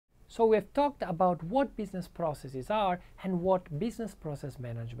So we have talked about what business processes are and what business process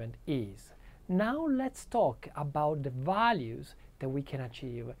management is. Now let's talk about the values that we can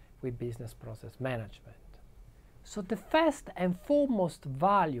achieve with business process management. So the first and foremost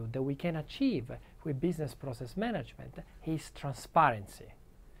value that we can achieve with business process management is transparency.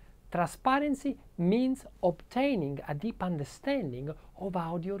 Transparency means obtaining a deep understanding of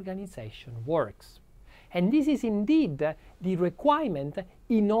how the organization works. And this is indeed the requirement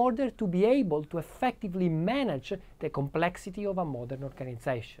in order to be able to effectively manage the complexity of a modern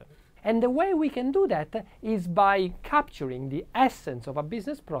organization. And the way we can do that is by capturing the essence of a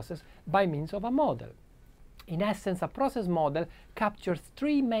business process by means of a model. In essence, a process model captures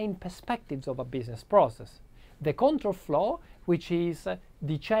three main perspectives of a business process. The control flow, which is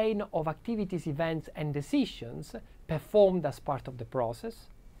the chain of activities, events, and decisions performed as part of the process.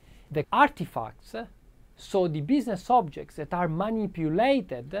 The artifacts, so the business objects that are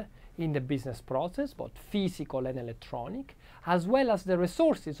manipulated in the business process, both physical and electronic, as well as the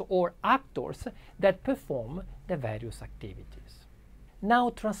resources or actors that perform the various activities.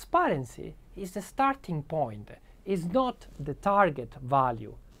 Now, transparency is the starting point, is not the target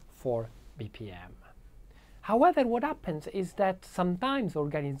value for BPM. However, what happens is that sometimes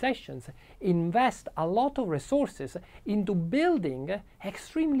organizations invest a lot of resources into building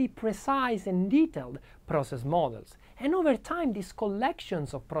extremely precise and detailed process models. And over time, these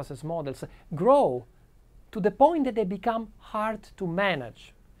collections of process models grow to the point that they become hard to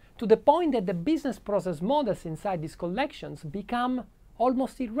manage, to the point that the business process models inside these collections become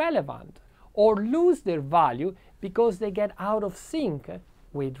almost irrelevant or lose their value because they get out of sync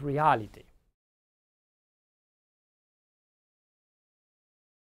with reality.